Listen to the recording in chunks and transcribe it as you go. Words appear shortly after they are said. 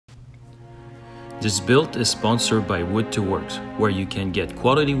This build is sponsored by Wood2Works, where you can get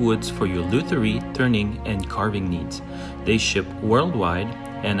quality woods for your lutherie, turning, and carving needs. They ship worldwide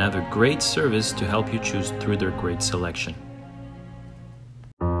and have a great service to help you choose through their great selection.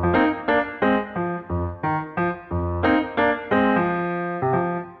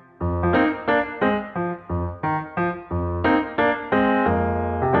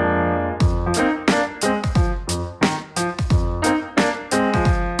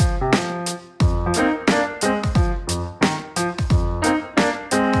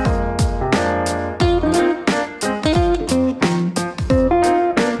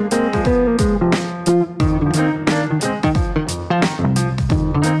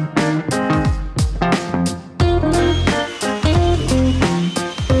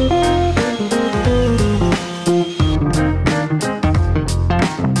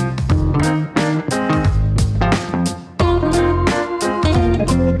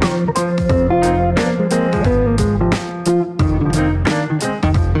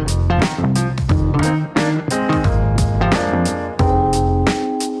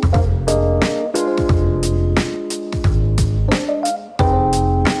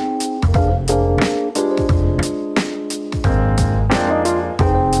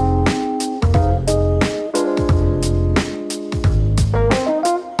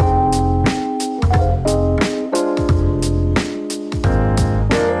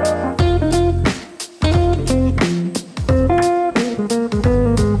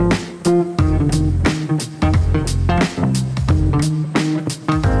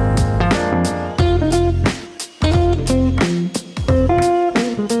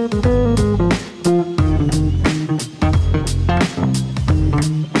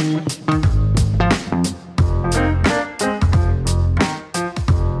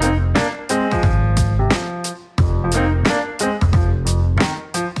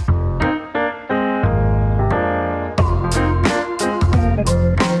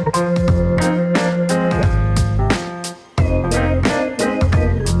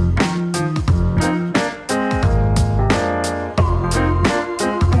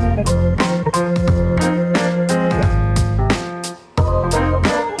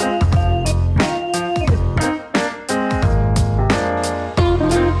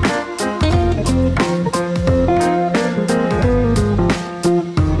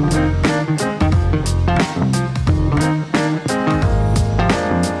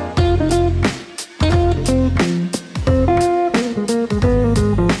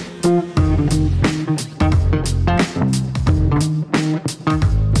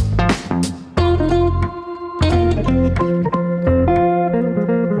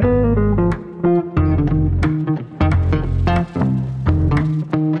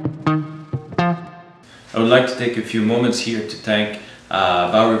 I would like to take a few moments here to thank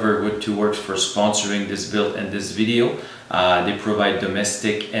Bow River Wood2Works for sponsoring this build and this video. They provide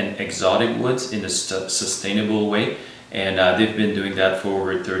domestic and exotic woods in a sustainable way, and they've been doing that for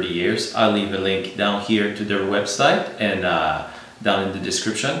over 30 years. I'll leave a link down here to their website and down in the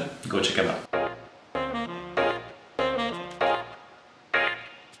description. Go check them out.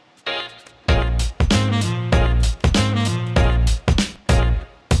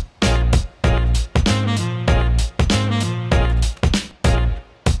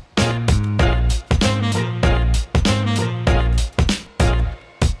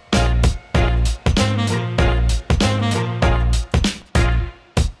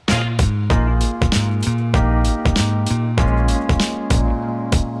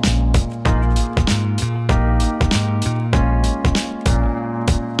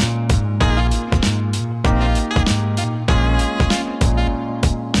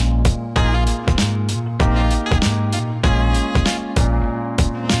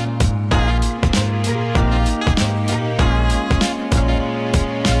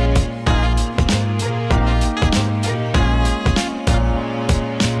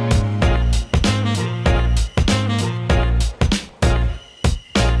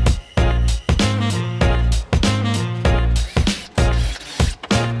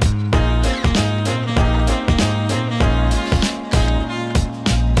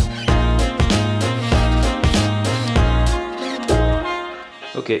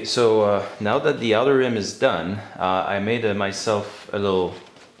 Okay, so now that the outer rim is done, I made myself a little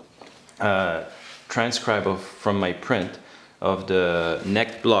transcribe from my print of the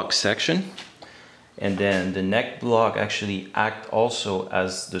neck block section, and then the neck block actually act also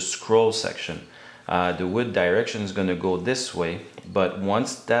as the scroll section. The wood direction is going to go this way, but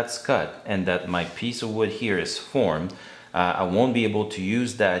once that's cut and that my piece of wood here is formed, I won't be able to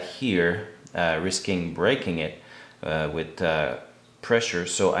use that here, risking breaking it with pressure.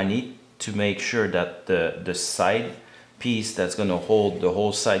 So I need to make sure that the side piece that's going to hold the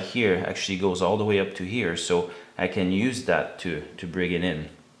whole side here actually goes all the way up to here, so I can use that to bring it in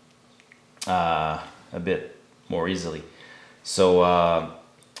a bit more easily. So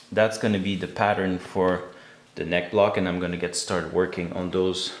that's going to be the pattern for the neck block, and I'm going to get started working on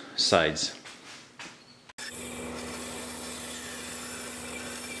those sides.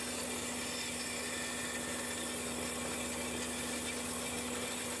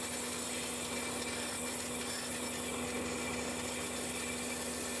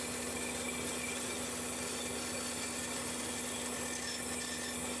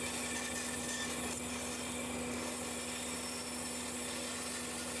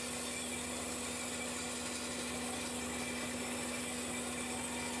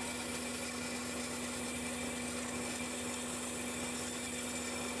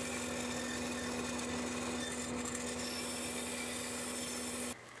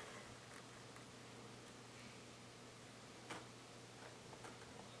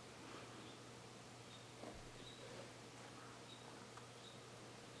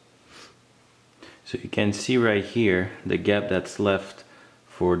 So you can see right here the gap that's left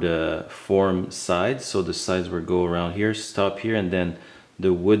for the form sides. So the sides will go around here, stop here, and then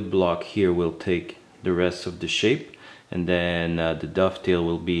the wood block here will take the rest of the shape, and then the dovetail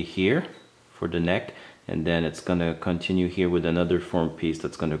will be here for the neck, and then it's gonna continue here with another form piece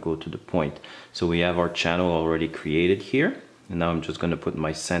that's gonna go to the point. So we have our channel already created here, and now I'm just gonna put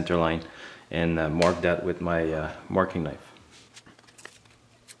my center line and mark that with my marking knife.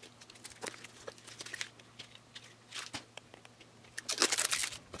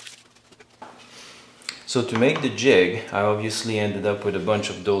 So to make the jig, I obviously ended up with a bunch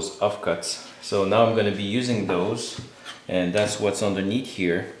of those offcuts. So now I'm going to be using those, and that's what's underneath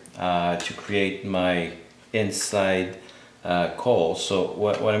here to create my inside caul. So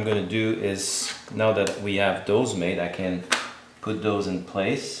what I'm going to do is, now that we have those made, I can put those in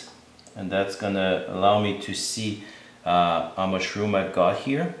place, and that's going to allow me to see how much room I've got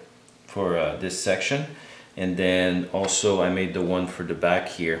here for this section. And then also I made the one for the back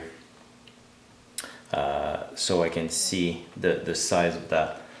here. So I can see the size of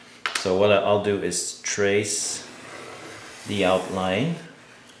that. So what I'll do is trace the outline.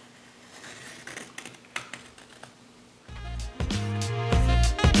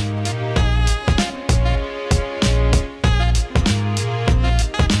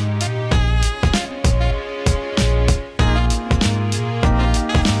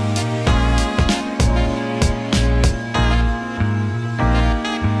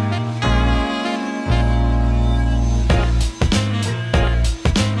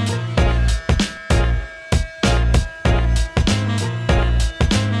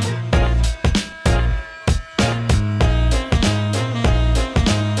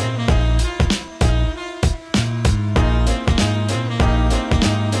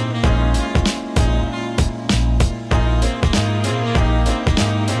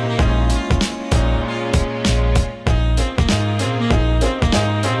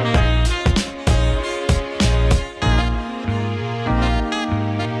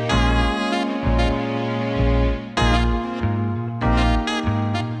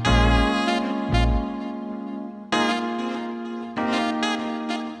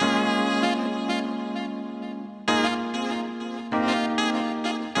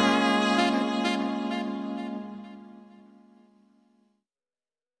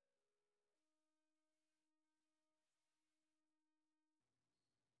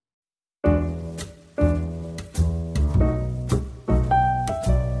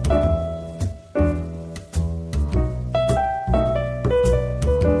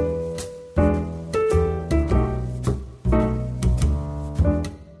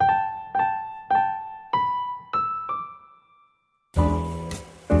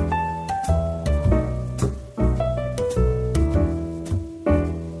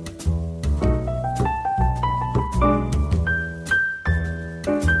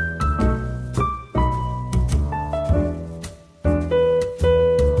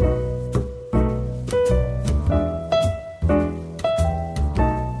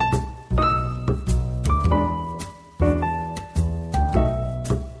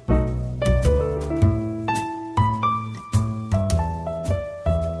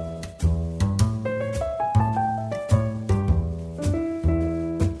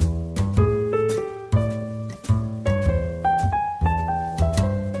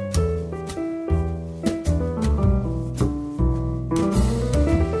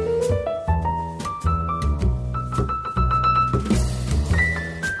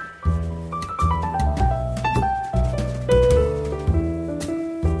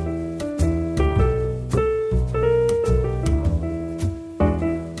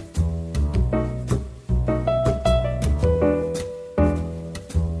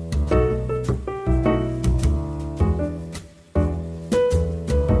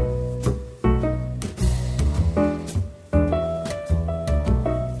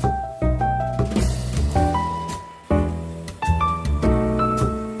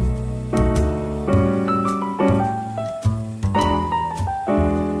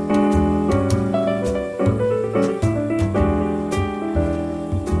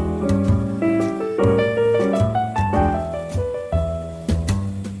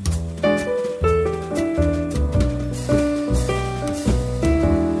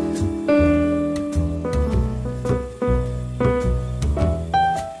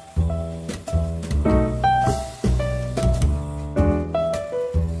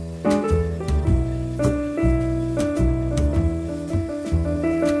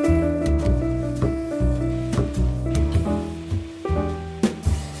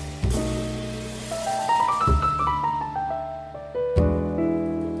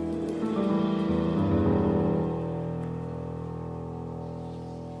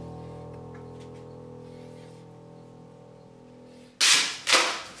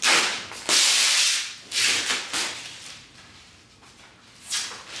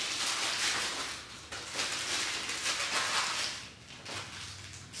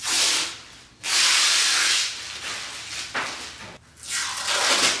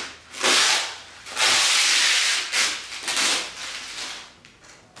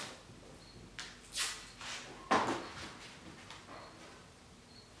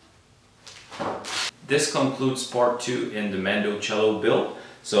 this concludes part 2 in the Mandocello build.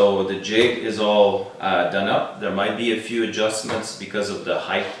 So the jig is all done up. There might be a few adjustments because of the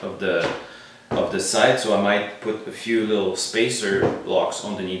height of the side, so I might put a few little spacer blocks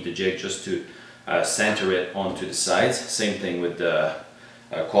underneath the jig just to center it onto the sides. Same thing with the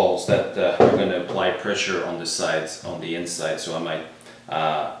coils that are going to apply pressure on the sides, on the inside, so I might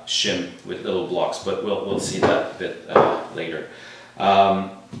shim with little blocks, but we'll see that a bit later.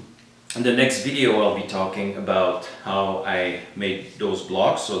 In the next video I'll be talking about how I made those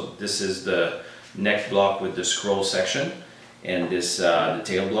blocks. So this is the neck block with the scroll section, and this the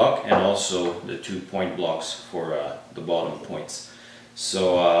tail block, and also the 2 point blocks for the bottom points.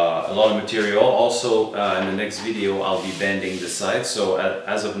 So a lot of material. Also in the next video I'll be bending the sides. So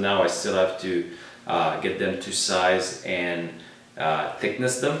as of now I still have to get them to size and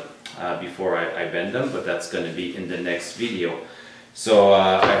thickness them before I bend them, but that's going to be in the next video. So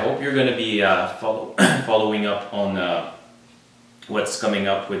I hope you're going to be following up on what's coming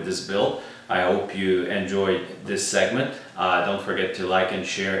up with this build. I hope you enjoyed this segment. Don't forget to like and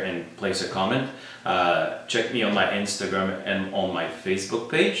share and place a comment. Check me on my Instagram and on my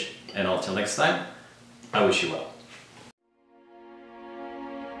Facebook page. And until next time, I wish you well.